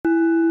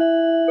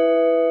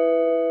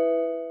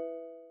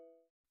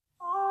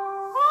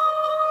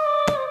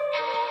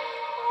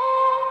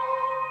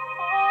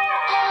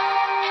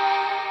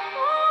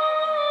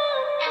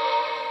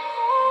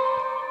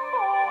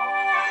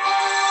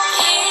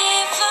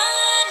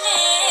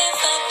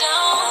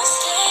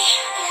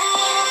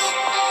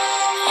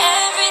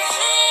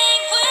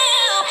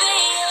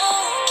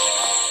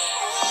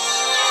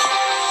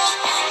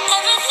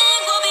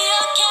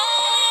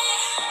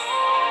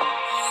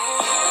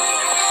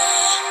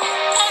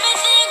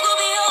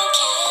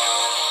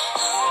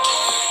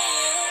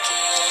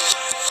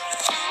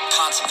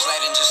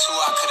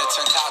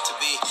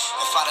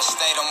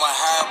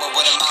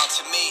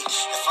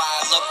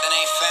hope that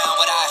ain't found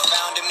what I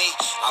found in me.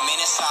 I mean,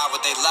 inside,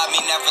 would they love me,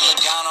 never look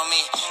down on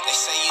me? They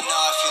say, you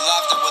know, if you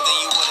loved her, well, then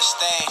you would've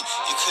stayed.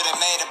 You could've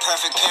made a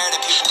perfect pair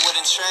that people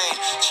wouldn't trade.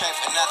 Trade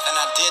for nothing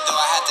I did, though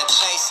I had to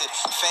chase it.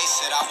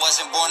 Face it, I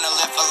wasn't born to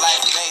live a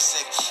life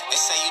basic. They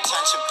say you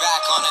turned your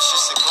back on us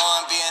just to go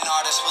and be an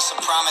artist. What's a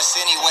promise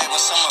anyway when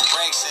someone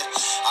breaks it?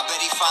 I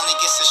bet he finally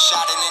gets a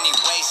shot and then he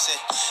wastes it.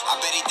 I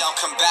bet he don't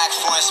come back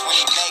for us when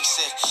he makes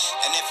it.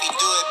 And if he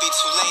do, it be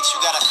too late, you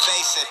gotta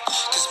face it.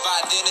 Cause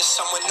by then it's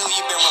someone new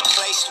you've been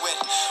replaced with.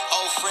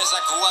 Old friends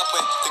I grew up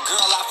with, the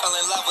girl I fell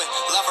in love with.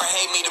 Love or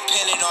hate me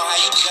depending on how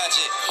you judge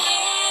it.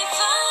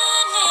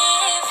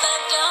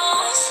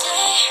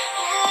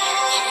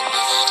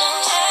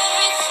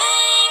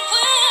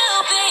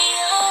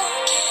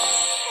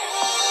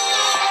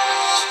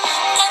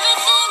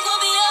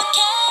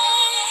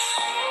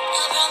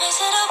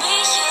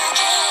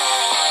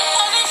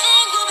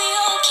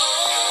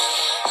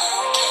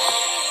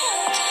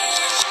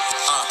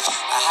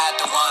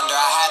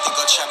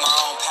 Check my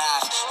own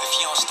path. If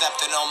you don't step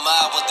to no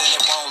mud, well then it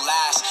won't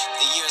last.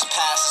 The years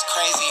pass, it's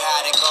crazy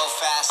how they go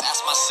fast.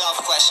 Ask myself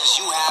questions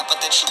you have,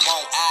 but that you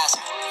won't ask.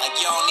 Like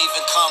you don't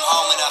even come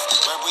home enough.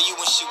 Where were you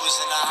when she was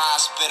in the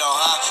hospital,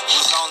 huh? It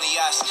was only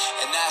us,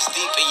 and that's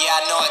deep, and yeah,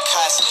 I know it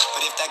cuts.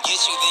 But if that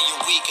gets you, then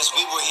you're weak, cause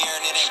we were here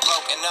and it ain't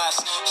broken us.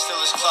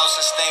 Still as close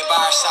and stay by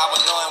her side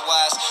when knowing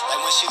was.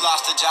 Like when she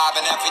lost her job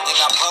and everything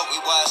I broke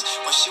we was.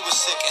 When she was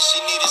sick and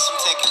she needed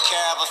some taking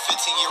care of. A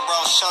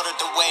 15-year-old shouldered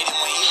the weight, and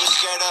when he was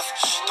scared of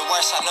the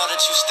worst, I know that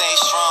you stay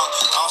strong.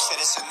 I don't say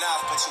this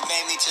enough, but you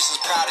made me just as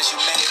proud as you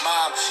made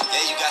mom.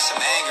 Yeah, you got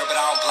some anger, but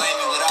I don't blame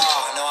you at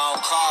all. I know I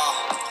don't call,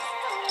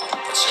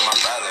 but you're my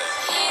brother.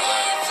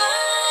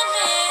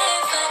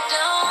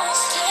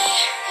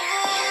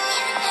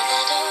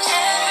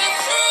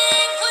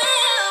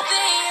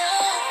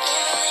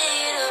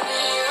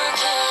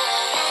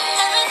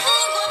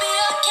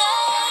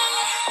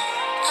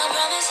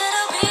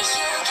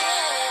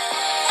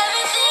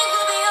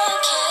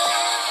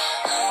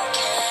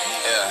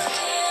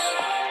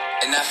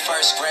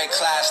 First grade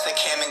class, they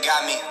came and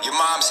got me. Your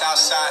mom's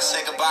outside,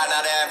 say goodbye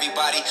now to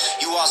everybody.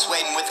 You all's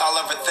waiting with all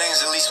of her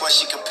things, at least what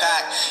she could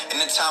pack. In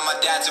the time my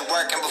dad's at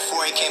work and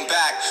before he came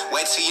back.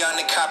 Way too young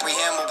to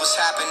comprehend what was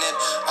happening.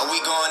 Are we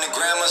going to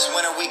grandma's?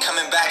 When are we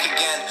coming back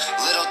again?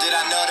 Little did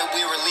I know that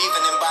we were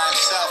leaving him by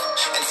himself.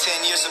 And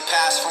 10 years have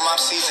passed before mom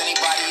sees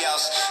anybody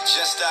else.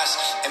 Just us.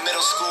 In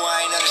middle school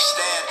I ain't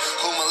understand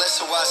who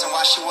Melissa was and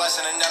why she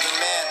wasn't another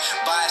man.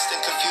 Biased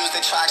and confused,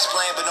 they try to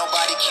explain, but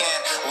nobody can.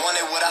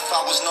 Wanted what I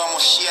thought was normal,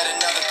 she had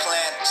another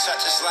plan.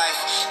 Such is life,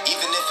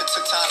 even if it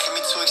took time for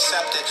me to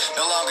accept it.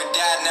 No longer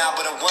dad now,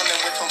 but a woman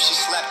with whom she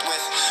slept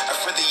with. And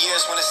for the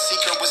years when a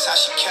secret was how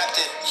she kept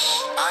it.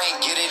 I ain't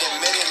get it,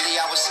 admittedly,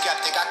 I was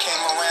skeptic. I came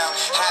around,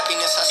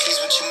 happiness I see's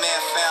what you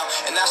man found.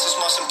 And that's what's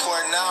most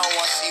important, I don't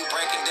want to see you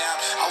breaking down.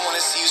 I want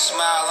to see you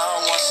smile, I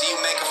don't want to see you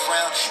make a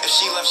frown. If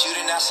she loves you,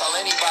 then that's all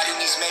anybody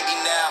needs, maybe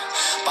now.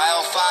 By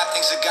 05,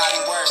 things have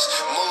gotten worse.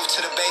 Moved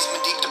to the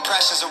basement, deep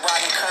depression's a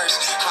rotten curse.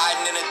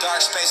 Hiding in a dark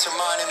space, her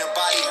mind and her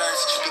body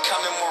hurts.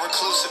 Becoming more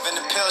reclusive, and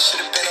the pill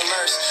should have been a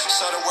nurse.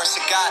 So the worse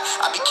it got,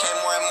 I became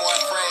more and more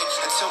afraid.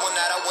 Until one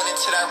night I went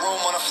into that room,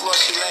 on the floor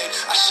she laid.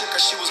 I shook her,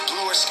 she was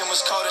blue, her skin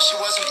was cold, and she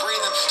wasn't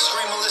breathing.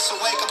 Scream, Melissa,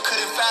 wake up,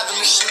 couldn't fathom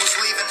me, she was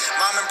leaving.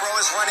 Mom and bro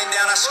is running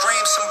down, I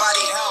screamed,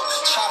 somebody help.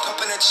 Chop up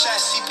in her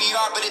chest,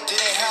 CPR, but it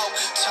didn't help.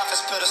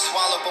 Toughest pill to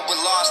swallow, but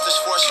with loss, there's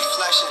forced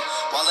reflection.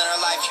 While in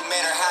her life you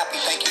made her happy,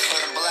 thank you for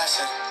the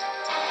blessing.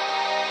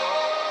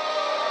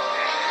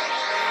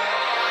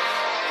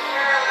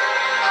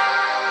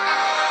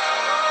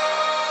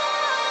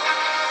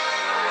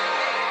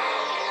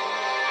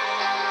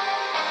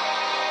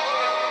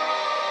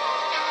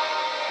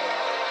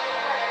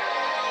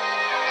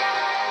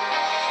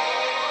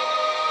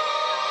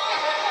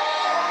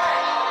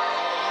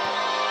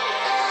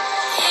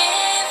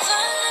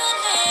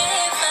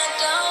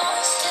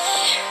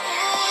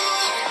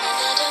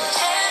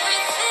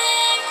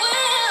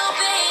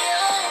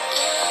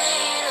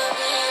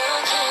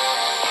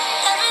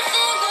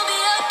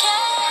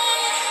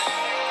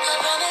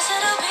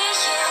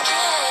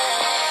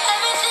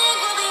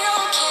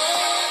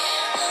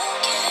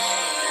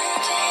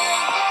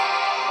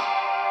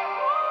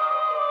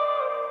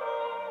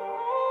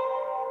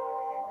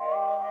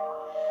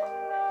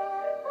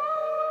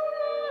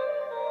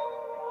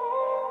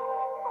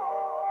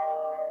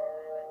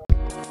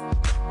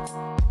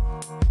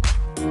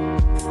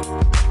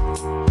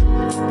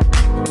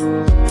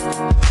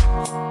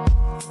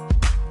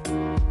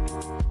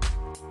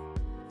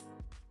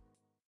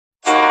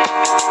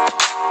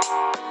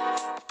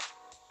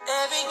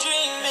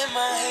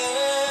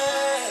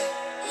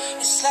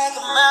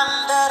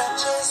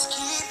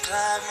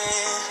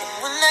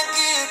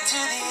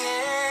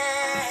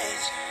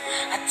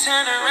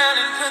 Turn around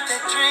and put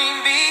that dream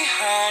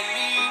behind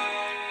me,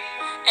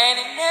 and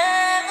it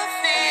never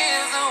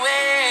feels the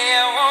way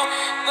I want,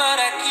 but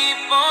I keep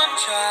on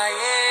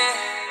trying.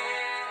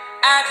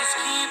 I just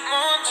keep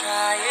on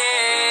trying.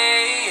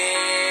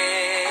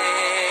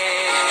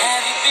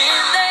 Have you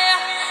been there?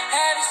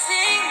 Have you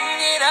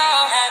seen it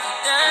all?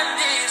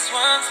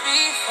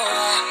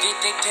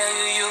 Tell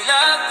you you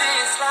love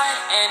this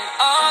life and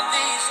all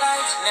these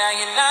lights. Now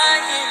you're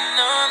lying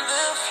on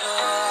the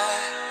floor,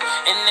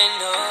 and they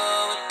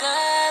know it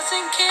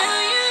doesn't kill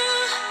you,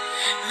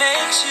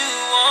 makes you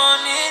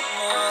want it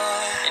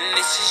more. And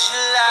this is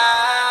your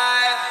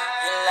life,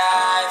 your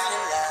life,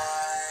 your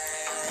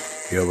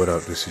life. Yo, what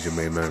up? This is your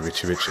main man,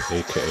 Richie Rich,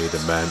 aka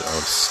the man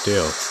of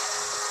steel.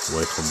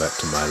 Welcome back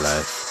to my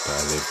life that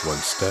I live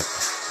one step,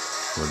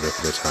 one rip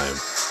at a time.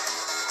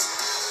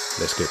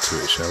 Let's get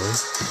to it, shall we?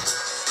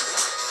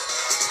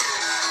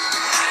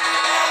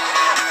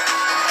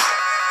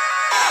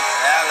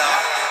 Hello,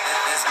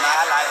 this is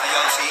my life on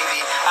your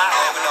TV. I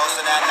overdose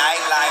on that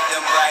nightlife,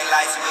 them bright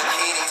lights and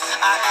bikinis.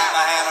 I keep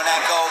my hand on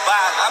that gold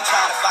bar. I'm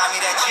trying to find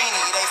me that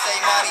genie. They say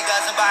money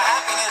doesn't buy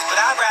happiness,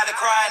 but I'd rather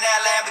cry in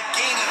that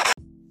Lamborghini.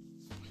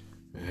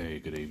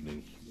 Hey, good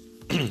evening.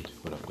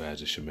 What up,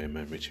 guys? It's your main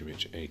man, Richie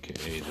Rich,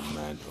 aka the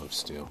man of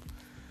steel.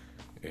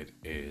 It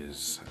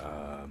is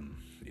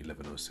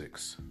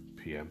 11:06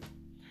 p.m.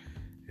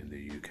 in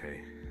the UK,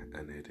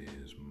 and it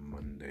is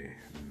Monday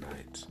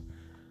night.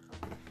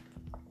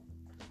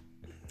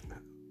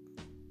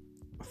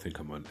 I think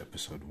I'm on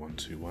episode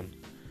 121,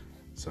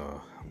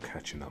 so I'm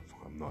catching up.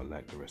 I'm not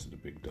like the rest of the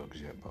big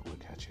dogs yet, but we're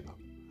catching up.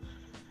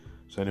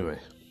 So anyway,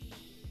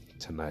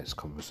 tonight's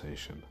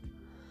conversation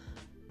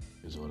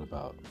is all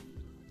about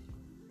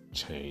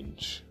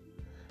change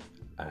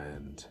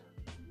and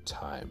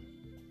time.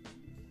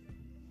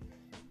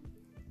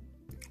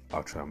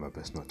 I'll try my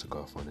best not to go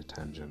off on a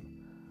tangent,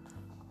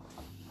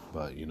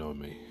 but you know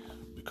me,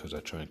 because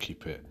I try and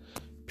keep it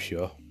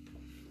pure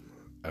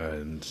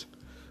and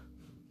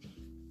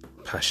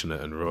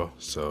passionate and raw,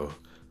 so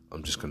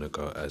I'm just gonna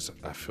go as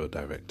I feel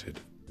directed.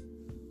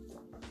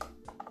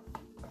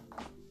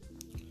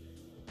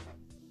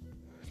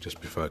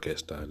 Just before I get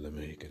started, let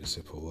me get a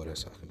sip of water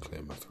so I can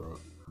clear my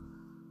throat.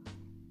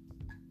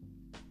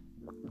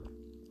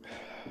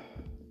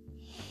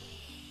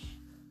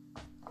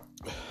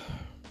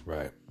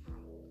 Right.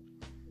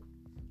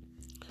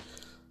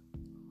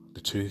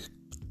 The two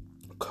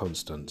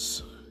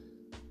constants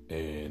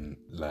in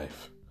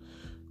life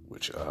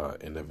which are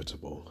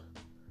inevitable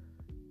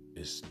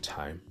is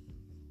time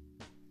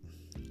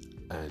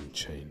and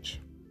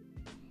change.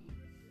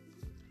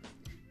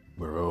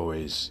 We're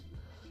always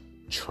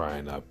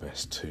trying our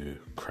best to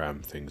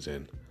cram things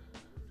in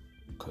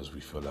because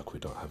we feel like we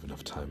don't have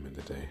enough time in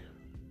the day,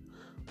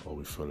 or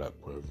we feel like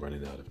we're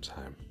running out of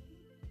time.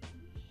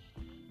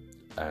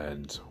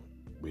 And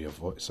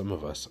some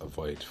of us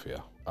avoid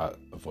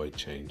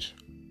change,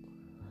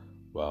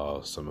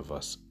 while some of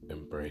us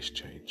embrace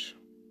change.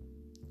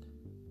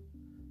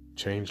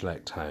 Change,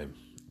 like time,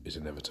 is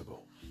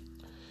inevitable.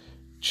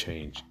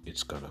 Change,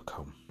 it's gonna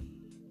come.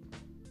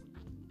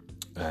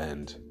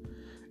 And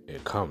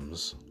it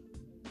comes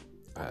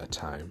at a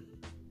time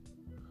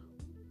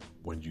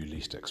when you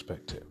least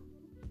expect it,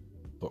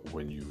 but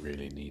when you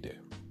really need it.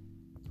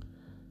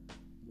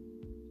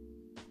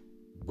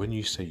 When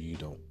you say you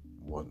don't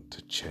want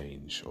to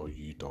change, or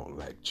you don't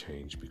like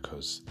change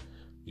because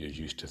you're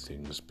used to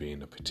things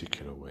being a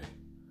particular way,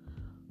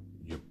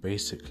 you're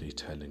basically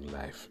telling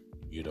life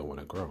you don't want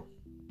to grow.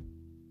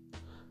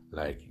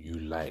 Like, you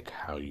like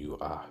how you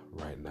are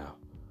right now.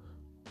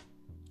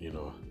 You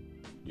know,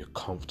 you're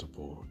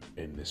comfortable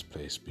in this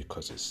place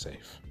because it's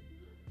safe.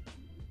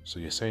 So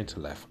you're saying to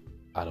life,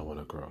 I don't want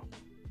to grow.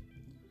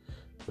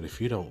 But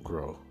if you don't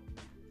grow,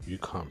 you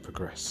can't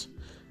progress.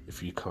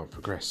 If you can't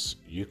progress,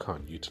 you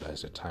can't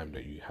utilize the time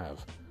that you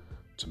have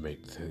to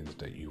make the things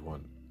that you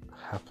want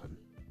happen.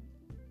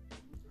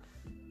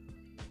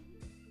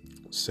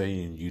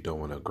 Saying you don't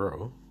want to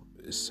grow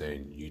is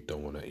saying you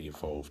don't want to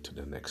evolve to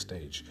the next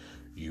stage.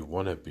 You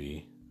want to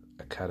be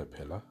a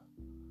caterpillar,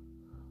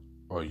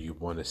 or you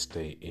want to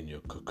stay in your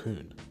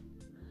cocoon,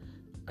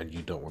 and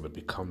you don't want to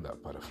become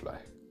that butterfly.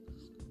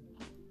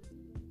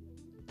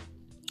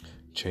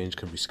 Change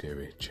can be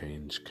scary.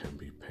 Change can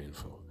be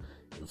painful.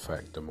 In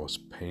fact, the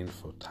most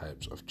painful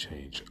types of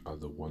change are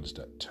the ones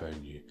that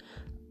turn you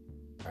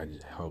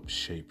and help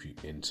shape you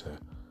into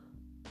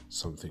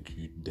something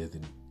you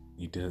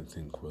didn't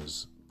think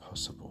was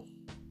possible.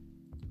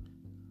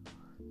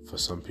 For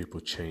some people,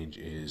 change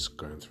is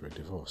going through a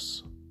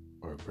divorce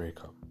or a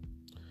breakup.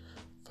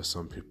 For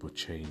some people,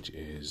 change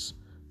is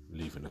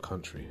leaving a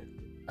country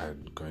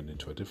and going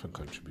into a different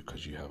country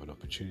because you have an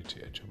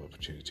opportunity, a job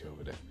opportunity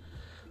over there.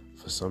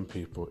 For some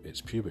people, it's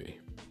puberty.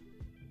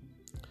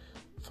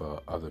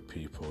 For other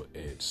people,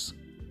 it's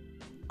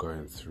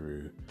going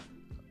through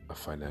a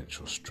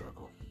financial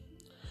struggle.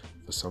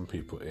 For some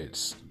people,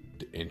 it's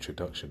the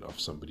introduction of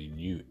somebody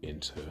new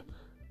into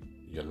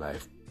your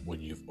life when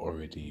you've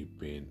already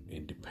been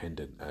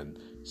independent, and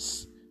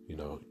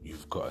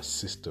you've got a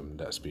system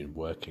that's been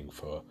working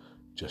for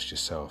just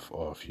yourself,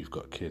 or if you've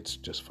got kids,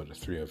 just for the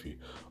three of you,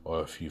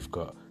 or if you've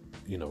got,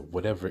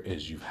 whatever it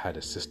is, you've had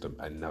a system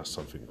and now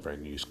something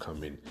brand new's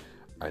come in,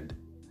 and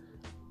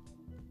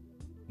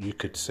you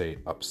could say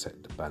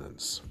upset the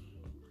balance.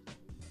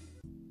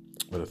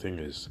 But the thing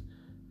is,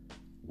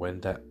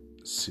 when that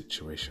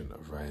situation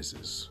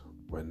arises,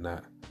 when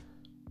that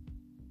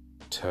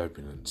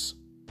turbulence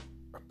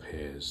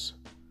appears,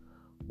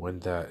 when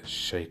that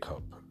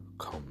shake-up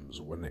comes,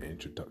 when the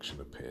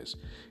introduction appears,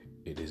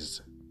 it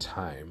is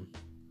time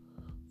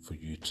for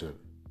you to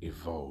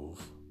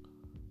evolve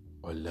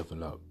or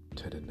level up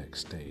to the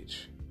next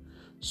stage.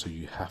 So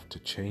you have to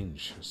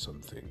change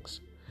some things,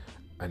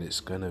 and it's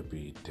gonna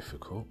be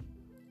difficult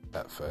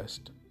at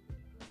first,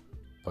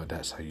 but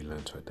that's how you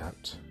learn to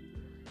adapt.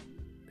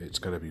 It's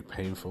gonna be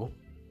painful,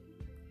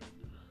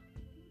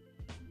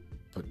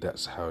 but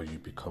that's how you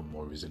become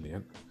more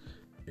resilient.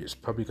 It's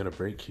probably gonna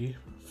break you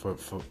for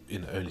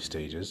in early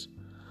stages,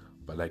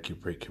 but like you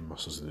break your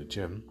muscles in the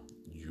gym,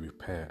 you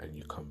repair and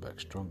you come back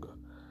stronger.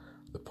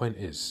 The point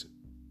is,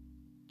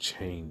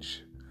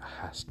 change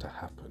has to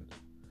happen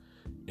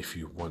if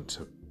you want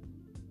to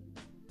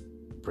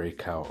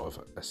break out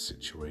of a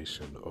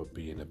situation or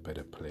be in a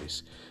better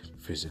place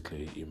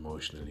physically,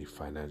 emotionally,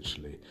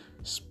 financially,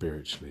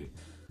 spiritually.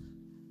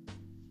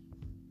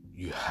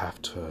 We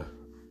have to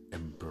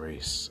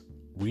embrace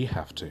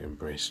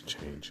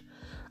change.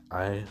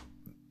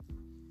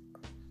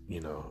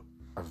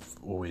 I've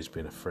always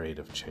been afraid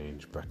of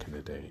change back in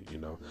the day,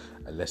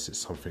 unless it's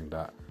something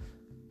that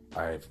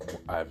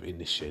I've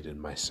initiated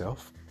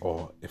myself,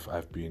 or if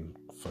I've been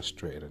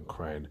frustrated and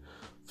crying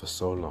for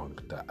so long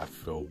that I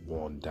feel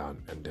worn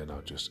down, and then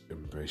I'll just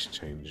embrace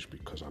change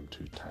because I'm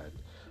too tired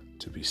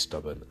to be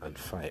stubborn and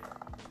fight.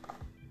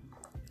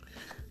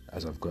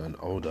 As I've gotten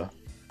older,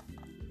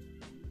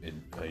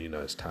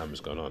 as time has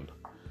gone on,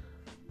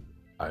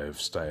 I've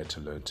started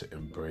to learn to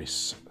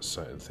embrace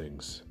certain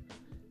things,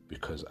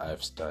 because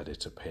I've started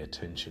to pay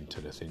attention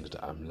to the things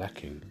that I'm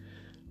lacking,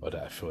 or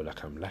that I feel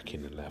like I'm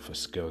lacking in life, or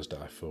skills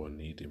that I feel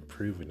need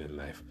improving in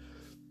life.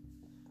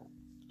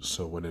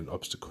 So when an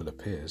obstacle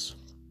appears,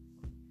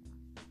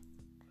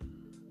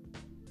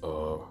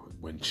 or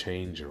when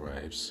change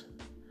arrives,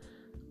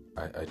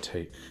 I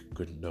take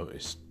good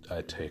notice.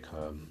 I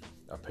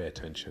pay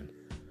attention,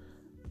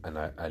 and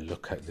I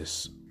look at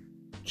this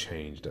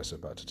change that's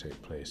about to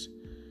take place.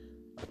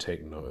 I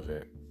take note of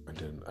it, and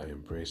then I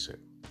embrace it.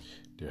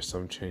 There are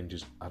some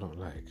changes I don't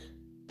like,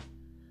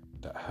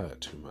 that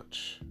hurt too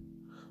much,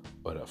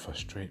 or that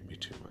frustrate me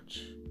too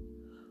much,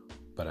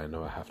 but I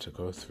know I have to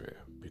go through it,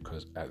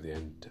 because at the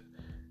end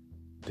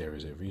there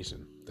is a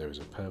reason, there is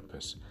a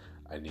purpose.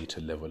 I need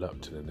to level up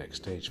to the next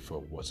stage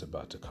for what's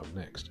about to come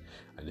next,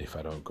 and if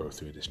I don't go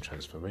through this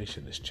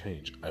transformation, this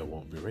change, I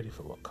won't be ready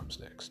for what comes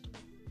next.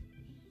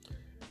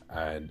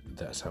 And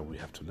that's how we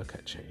have to look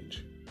at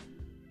change.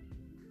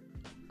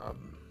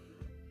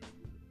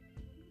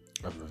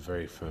 I'm a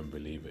very firm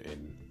believer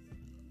in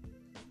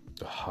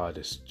the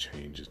hardest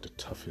changes, the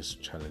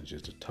toughest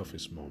challenges, the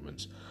toughest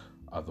moments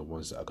are the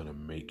ones that are going to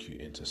make you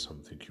into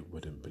something you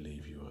wouldn't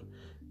believe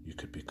you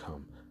could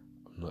become.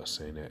 I'm not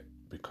saying it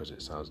because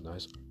it sounds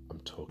nice. I'm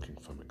talking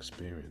from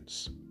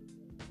experience.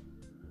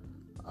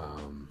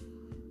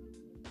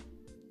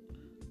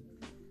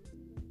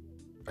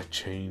 A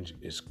change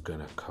is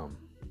gonna come.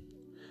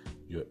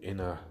 Your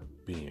inner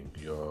being,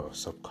 your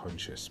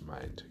subconscious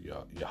mind,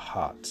 your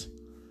heart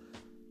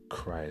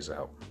cries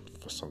out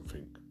for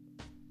something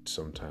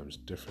sometimes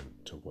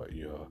different to what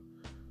your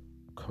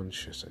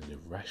conscious and your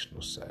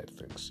rational side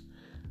thinks.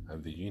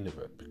 And the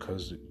universe,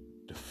 because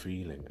the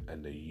feeling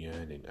and the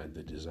yearning and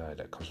the desire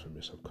that comes from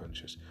your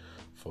subconscious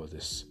for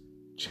this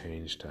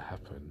change to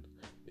happen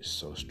is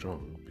so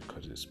strong,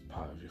 because it's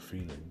part of your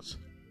feelings.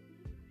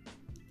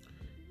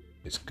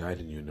 It's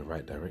guiding you in the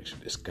right direction.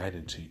 It's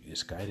guiding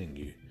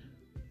you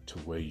to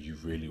where you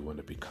really want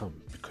to become,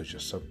 because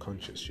your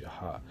subconscious, your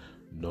heart,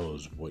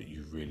 knows what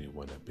you really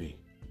want to be.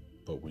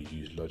 But we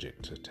use logic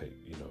to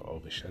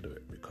overshadow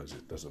it, because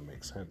it doesn't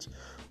make sense,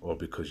 or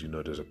because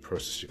there's a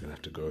process you're going to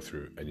have to go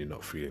through and you're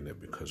not feeling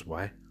it. Because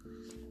why?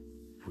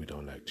 We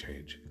don't like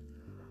change.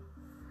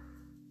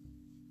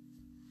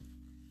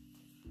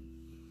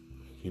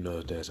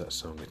 There's that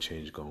song, "A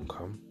Change Gonna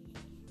Come."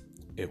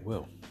 It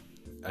will.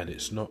 And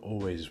it's not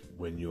always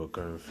when you're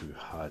going through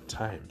hard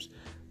times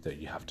that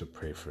you have to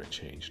pray for a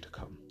change to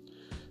come.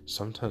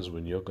 Sometimes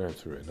when you're going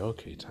through an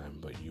okay time,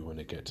 but you want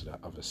to get to that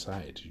other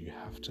side, you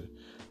have to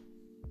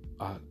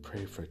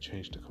pray for a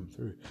change to come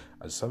through.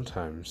 And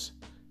sometimes,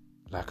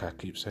 like I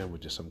keep saying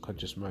with your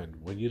subconscious mind,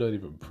 when you don't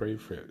even pray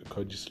for it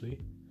consciously,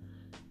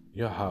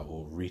 your heart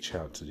will reach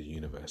out to the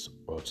universe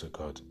or to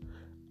God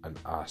and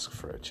ask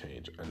for a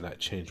change. And that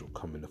change will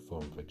come in the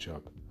form of a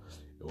job.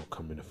 It will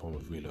come in the form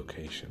of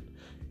relocation.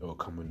 It will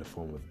come in the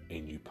form of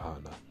a new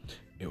partner.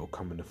 It will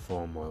come in the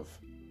form of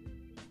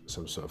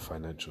some sort of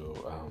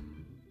financial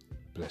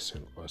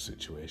blessing or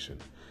situation.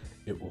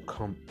 It will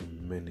come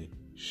in many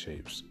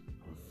shapes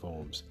and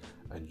forms,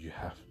 and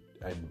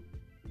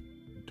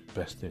the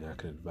best thing I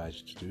can advise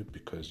you to do,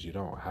 because you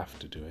don't have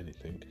to do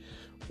anything,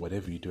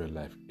 whatever you do in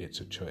life, it's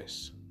a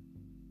choice.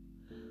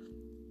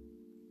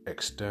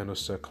 External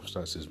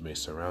circumstances may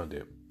surround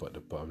it, but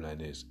the bottom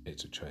line is,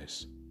 it's a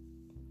choice.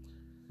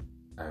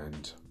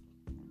 And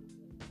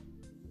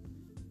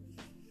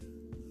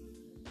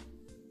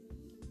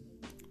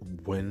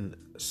when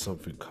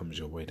something comes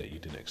your way that you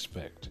didn't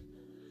expect,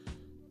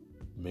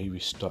 maybe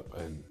stop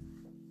and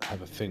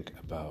have a think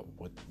about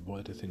what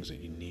are the things that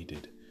you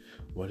needed,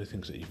 what are the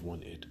things that you've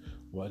wanted,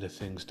 what are the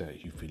things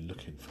that you've been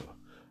looking for.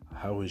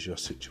 How is your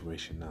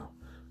situation now?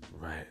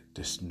 Right,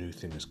 this new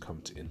thing has come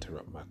to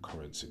interrupt my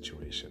current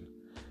situation.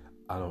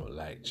 I don't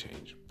like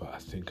change, but I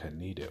think I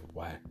need it.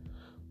 Why?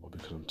 Well,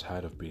 because I'm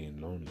tired of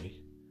being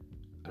lonely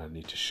and I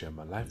need to share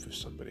my life with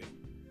somebody.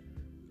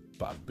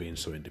 But I'm being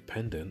so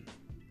independent,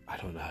 I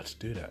don't know how to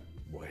do that.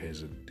 Well,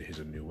 here's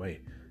a new way.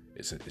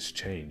 It's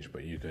change,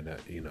 but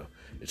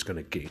it's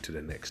gonna get you to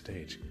the next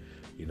stage.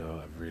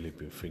 I've really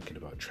been thinking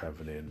about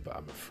traveling, but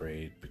I'm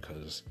afraid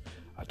because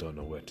I don't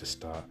know where to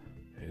start.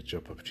 A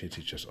job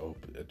position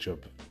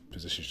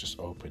just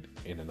opened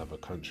in another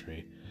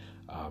country,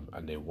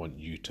 and they want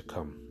you to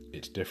come.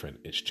 It's different,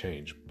 it's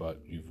change,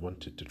 but you've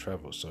wanted to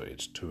travel, so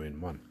it's 2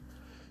 in 1.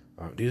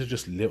 These are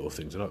just little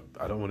things.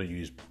 I don't want to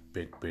use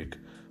big,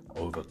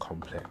 over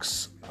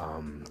complex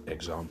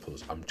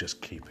examples. I'm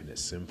just keeping it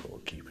simple,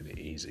 keeping it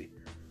easy.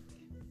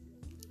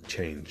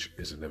 Change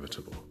is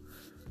inevitable.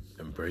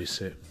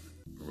 Embrace it,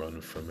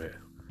 run from it,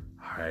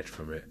 hide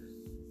from it,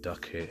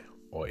 duck it,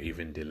 or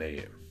even delay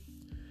it.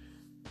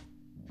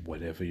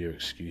 Whatever your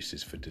excuse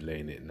is for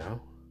delaying it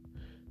now,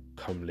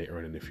 come later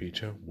on in the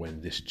future when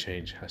this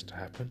change has to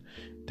happen,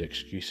 the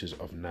excuses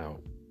of now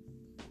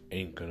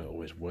ain't gonna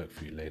always work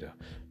for you later,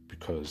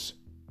 because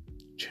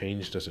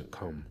change doesn't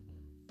come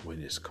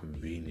when it's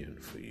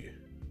convenient for you,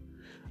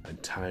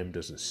 and time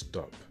doesn't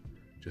stop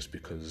just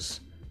because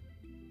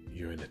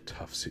you're in a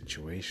tough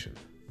situation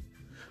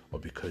or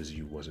because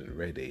you wasn't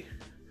ready.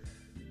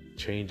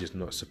 Change is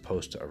not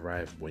supposed to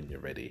arrive when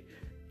you're ready.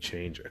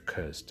 Change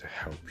occurs to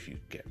help you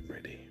get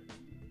ready.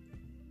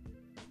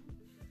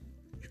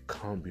 You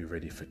can't be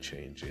ready for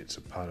change. It's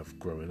a part of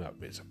growing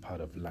up. It's a part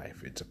of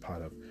life. It's a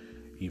part of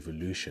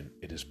evolution.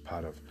 It is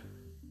part of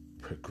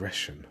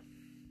progression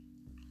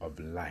of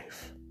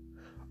life,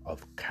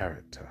 of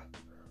character,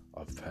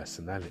 of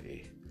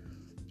personality,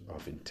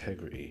 of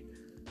integrity.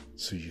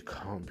 So you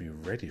can't be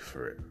ready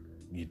for it.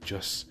 You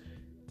just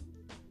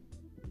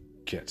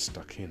get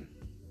stuck in.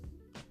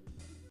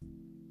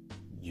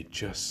 You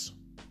just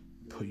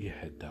put your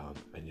head down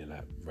and you're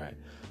like, right,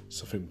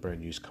 something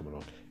brand new's come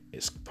along.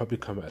 It's probably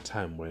come at a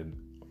time when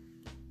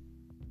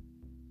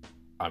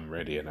I'm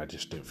ready and I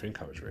just didn't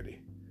think I was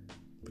ready,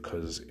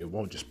 because it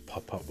won't just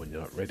pop up when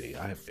you're not ready.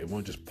 It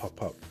won't just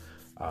pop up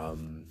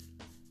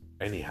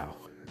anyhow.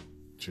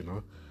 Do you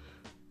know?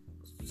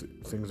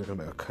 Things are going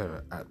to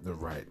occur at the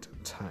right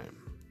time.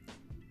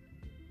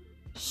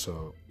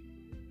 So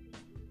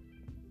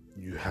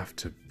you have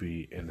to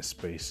be in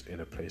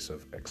a place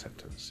of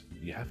acceptance.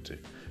 You have to.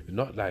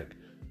 Not like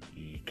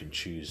you can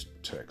choose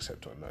to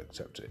accept or not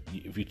accept it.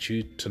 If you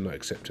choose to not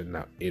accept it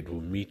now, it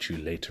will meet you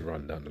later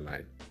on down the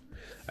line.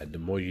 And the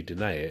more you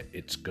deny it,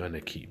 it's going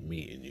to keep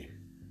meeting you.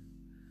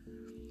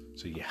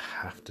 So you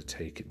have to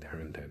take it there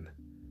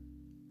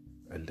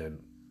and then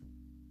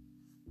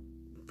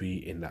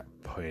be in that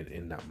point,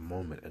 in that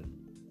moment, and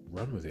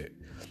run with it.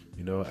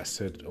 I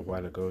said a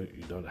while ago,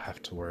 you don't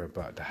have to worry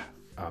about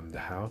the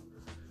how.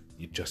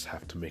 You just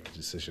have to make a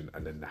decision,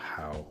 and then the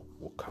how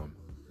will come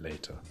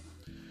later.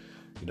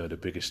 The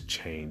biggest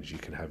change you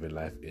can have in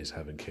life is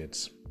having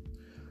kids.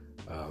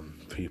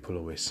 People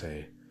always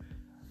say,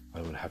 I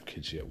don't want to have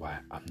kids yet. Why?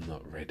 I'm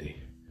not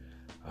ready.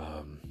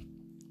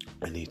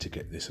 I need to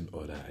get this in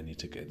order. I need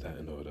to get that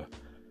in order.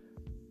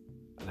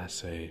 And I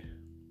say,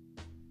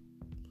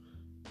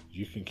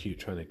 you can keep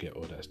trying to get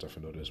all that stuff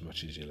in order as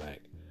much as you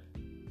like.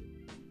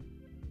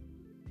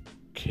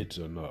 Kids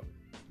or not,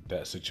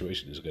 that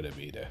situation is going to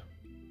be there.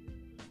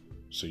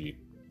 So you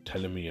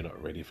telling me you're not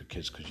ready for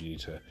kids because you need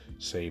to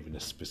save in a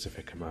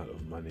specific amount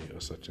of money or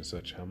such and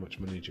such. How much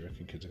money do you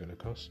reckon kids are going to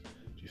cost?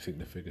 Do you think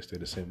the figures stay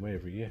the same way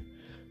every year?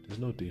 There's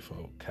no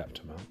default capped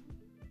amount.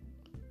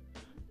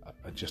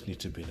 I just need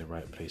to be in the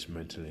right place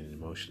mentally and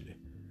emotionally.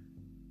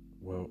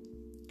 Well,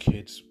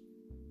 kids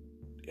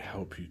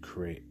help you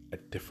create a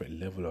different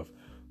level of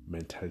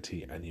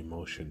mentality and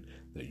emotion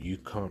that you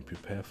can't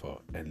prepare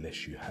for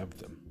unless you have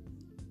them.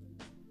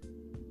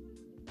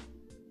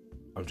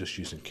 I'm just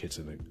using kids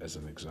as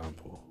an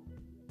example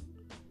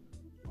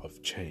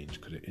of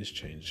change, because it is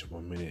change.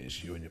 1 minute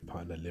it's you and your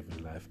partner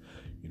living life,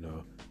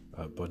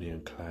 Bonnie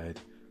and Clyde,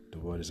 the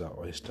world is our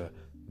oyster.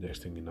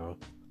 Next thing you know,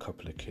 a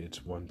couple of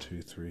kids, 1,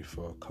 2, 3,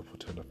 4, a couple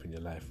turn up in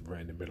your life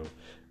right in the middle,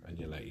 and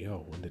you're like,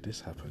 yo, when did this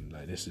happen?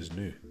 Like, this is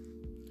new.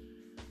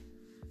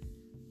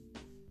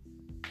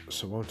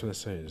 So what I'm trying to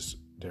say is,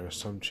 there are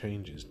some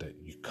changes that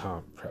you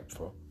can't prep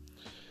for.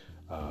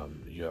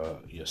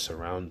 Your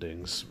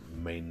surroundings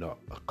may not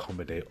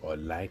accommodate or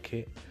like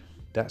it.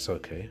 That's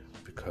okay,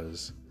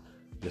 because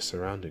your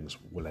surroundings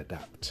will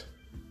adapt.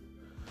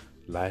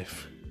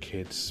 Life,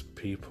 kids,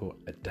 people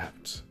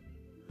adapt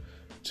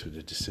to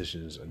the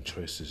decisions and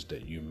choices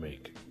that you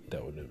make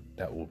that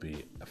will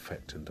be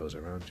affecting those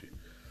around you.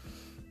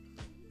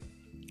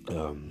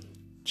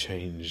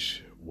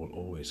 Change will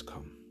always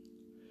come.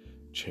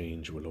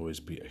 Change will always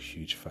be a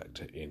huge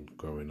factor in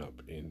growing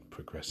up, in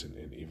progressing,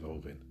 in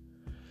evolving.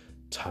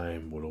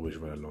 Time will always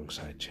run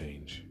alongside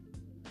change.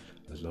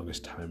 As long as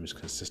time is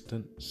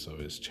consistent, so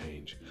is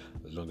change.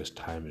 As long as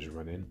time is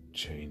running,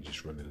 change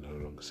is running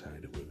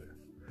alongside it with it.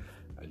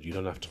 And you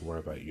don't have to worry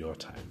about your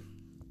time.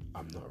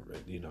 I'm not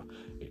ready,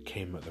 it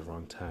came at the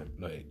wrong time.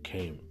 No, it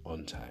came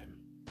on time.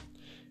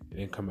 It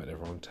didn't come at the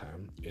wrong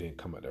time. It didn't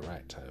come at the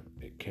right time.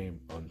 It came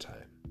on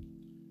time.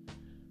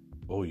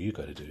 All you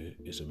gotta do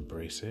is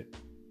embrace it,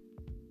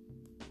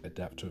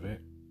 adapt with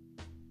it,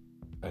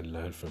 and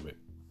learn from it,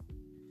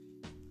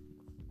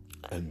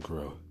 and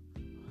grow,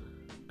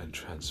 and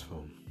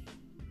transform,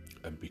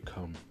 and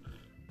become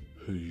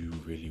who you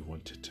really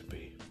wanted to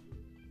be.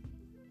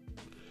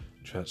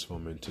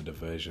 Transform into the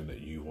version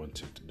that you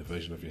wanted, the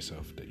version of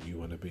yourself that you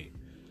want to be.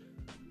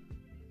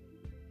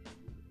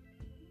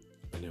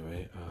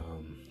 Anyway,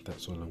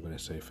 that's all I'm going to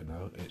say for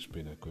now. It's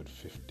been a good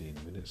 15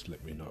 minutes.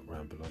 Let me not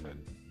ramble on and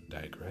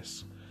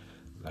digress.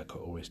 Like I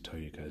always tell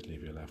you guys,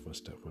 live your life one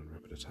step, one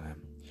rep at a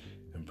time.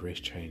 Embrace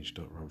change,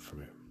 don't run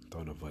from it.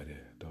 Don't avoid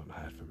it, don't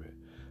hide from it.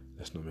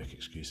 Let's not make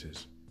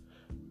excuses.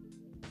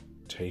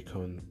 Take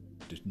on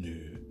this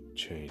new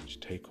change.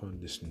 Take on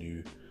this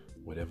new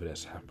whatever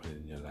that's happening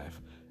in your life.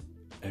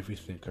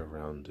 Everything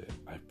around it,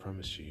 I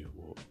promise you,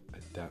 will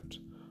adapt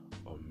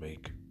or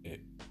make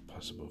it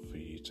possible for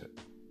you to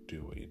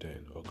do what you're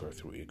doing, or go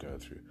through what you're going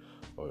through,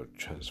 or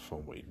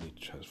transform what you need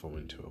to transform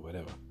into, or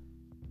whatever.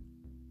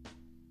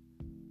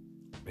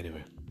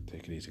 Anyway,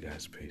 take it easy,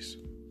 guys. Peace.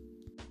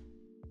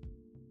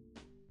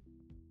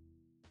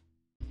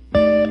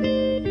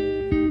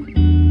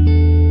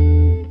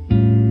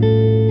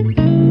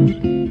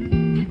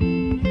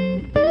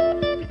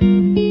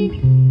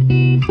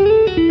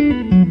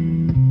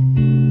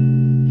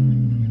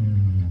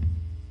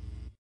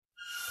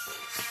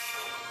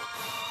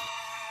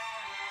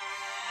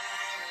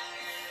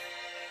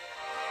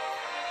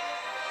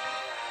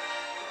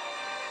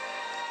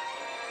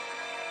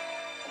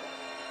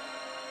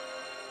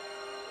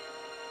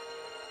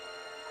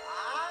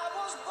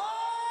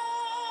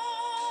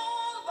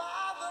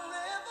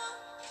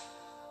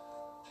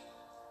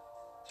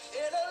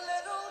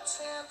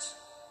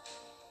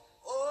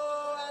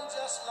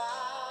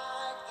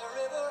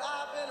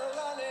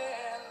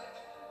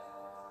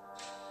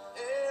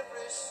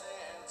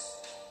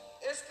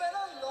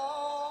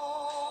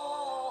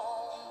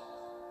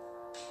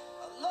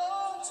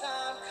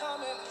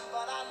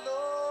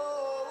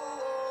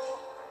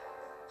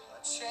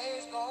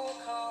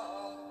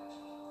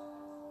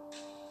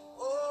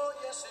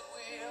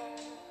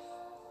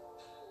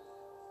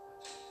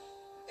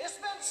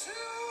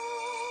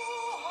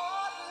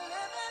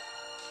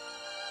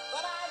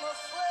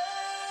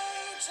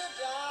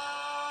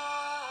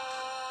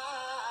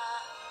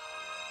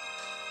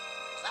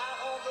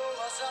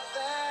 Up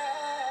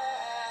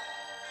there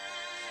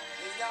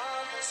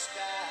beyond the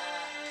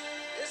sky,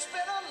 it's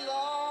been a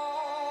long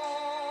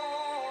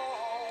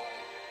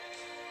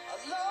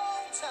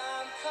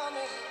time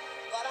coming,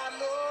 but I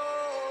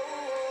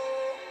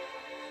know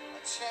a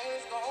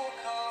change gonna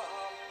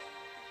come.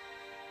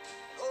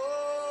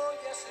 Oh,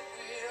 yes it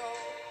will.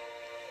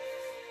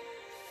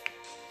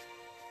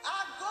 I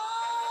go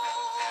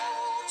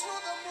to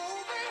the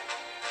movie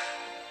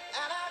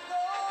and I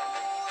go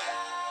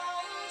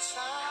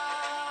downtown.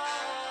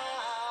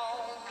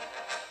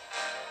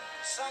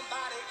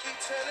 Somebody keep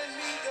telling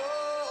me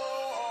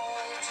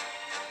don't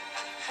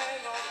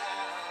hang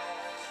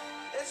around.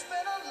 It's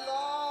been a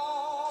long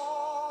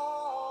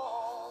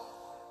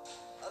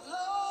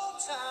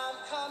time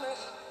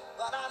coming,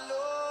 but I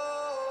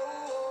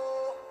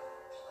know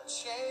a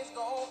change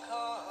gonna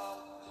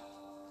come.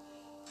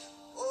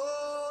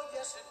 Oh,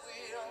 yes it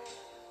will.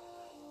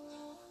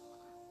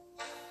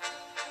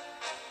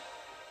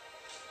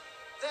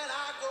 Then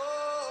I go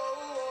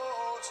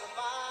to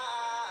my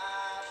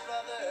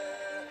brother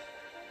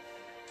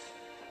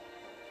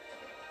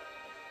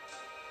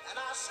and I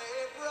say,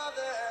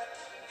 brother,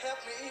 help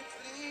me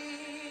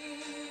please.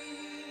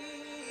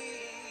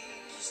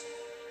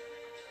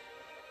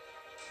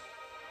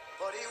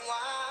 But he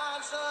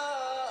winds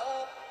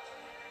up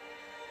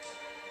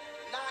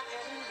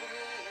knocking me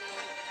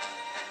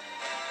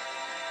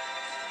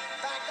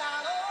back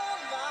out on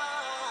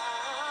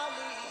my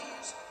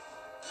knees.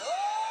 Oh,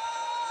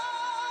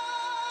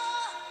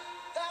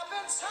 there've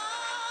been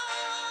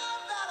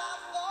times that I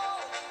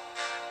thought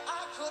I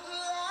could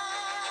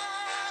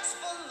last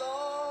for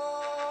long,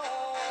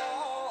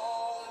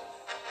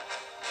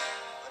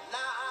 but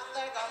now I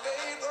think I'm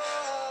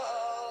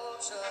able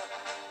to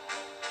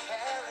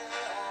carry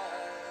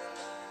on.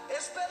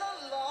 It's been a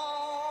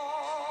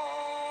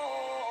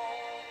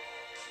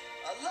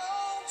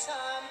long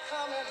time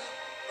coming,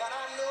 but I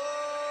know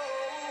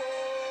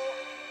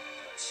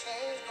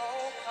change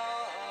gon'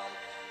 come.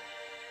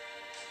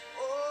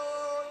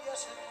 Oh,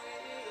 yes it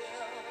will.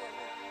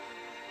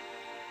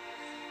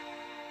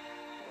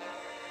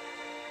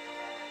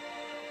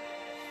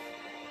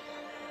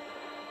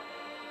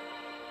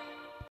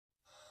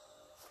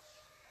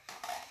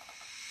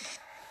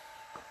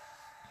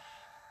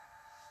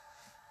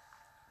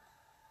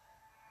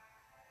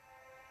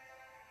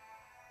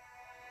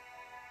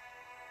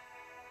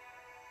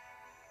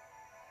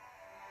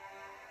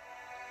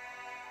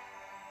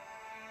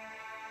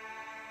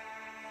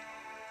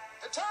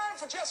 time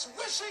for just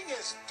wishing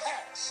is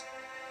past.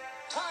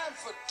 Time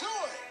for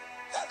doing,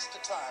 that's the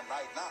time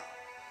right now.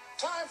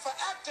 Time for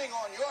acting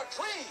on your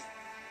dream.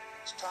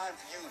 It's time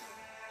for you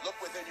to look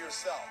within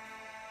yourself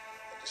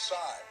and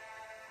decide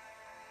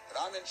that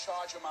I'm in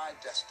charge of my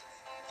destiny.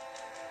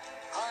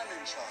 I'm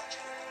in charge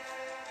of it.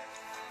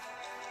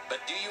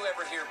 But do you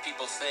ever hear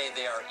people say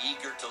they are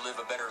eager to live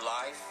a better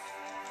life?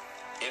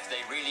 If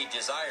they really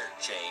desired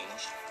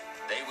change,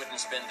 they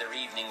wouldn't spend their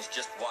evenings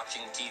just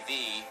watching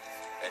TV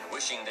and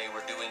wishing they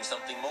were doing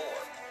something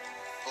more.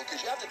 Well,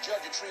 because you have to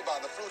judge a tree by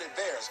the fruit it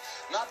bears,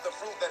 not the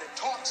fruit that it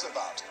talks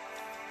about.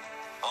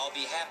 I'll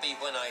be happy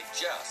when I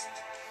just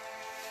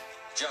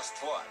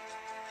what?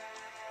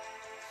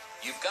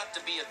 You've got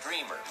to be a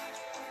dreamer.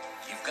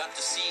 You've got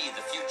to see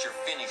the future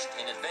finished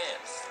in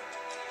advance.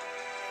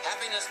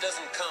 Happiness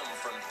doesn't come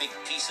from big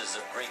pieces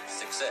of great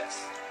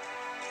success,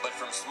 but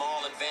from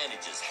small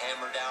advantages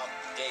hammered out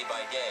day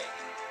by day.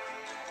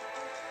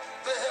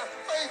 They have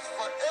faith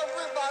for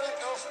everybody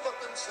else but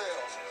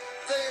themselves.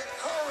 They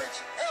encourage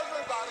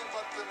everybody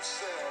but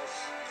themselves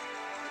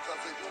because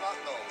they do not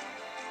know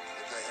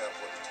that they have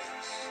what it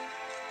takes.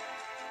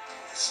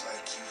 It's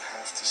like you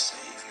have to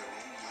save your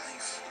own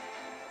life.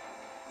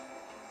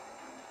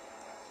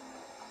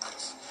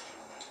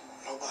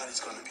 Nobody's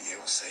going to be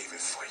able to save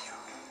it for you.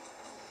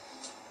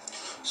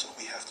 So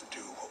we have to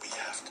do what we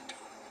have to do,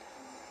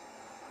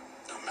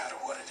 no matter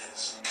what it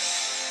is.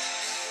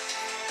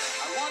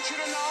 I want you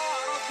to know,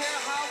 I don't care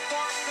how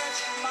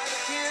far-fetched you might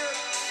appear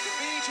to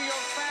be to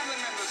your family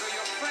members or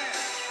your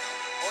friends,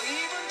 or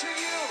even to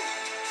you.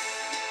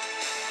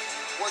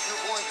 What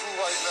you're going through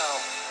right now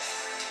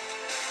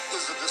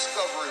is a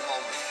discovery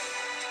moment.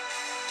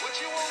 What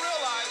you will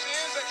realize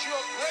is that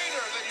you're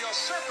greater than your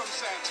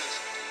circumstances.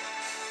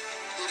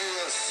 It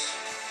is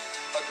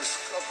a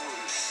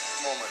discovery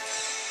moment.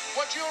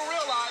 What you'll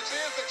realize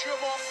is that you're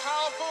more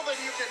powerful than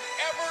you can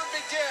ever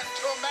begin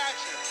to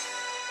imagine.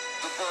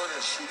 The burn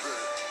is super.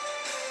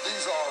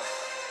 These are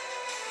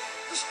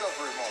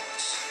discovery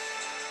moments.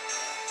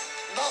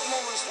 Not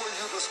moments where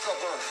you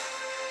discover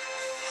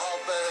how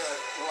bad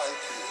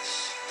life is,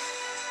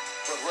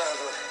 but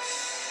rather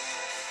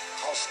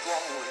how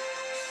strongly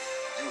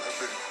you have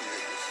been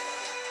created.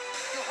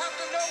 You have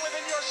to know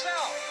within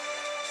yourself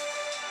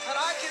that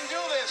I can do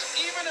this.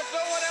 Even if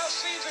no one else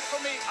sees it for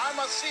me, I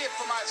must see it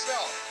for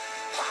myself.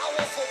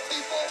 Powerful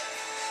people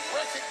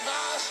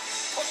recognize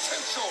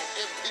potential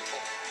in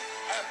people.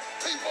 And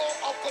people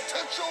of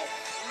potential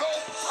know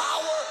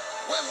power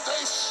when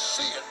they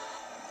see it.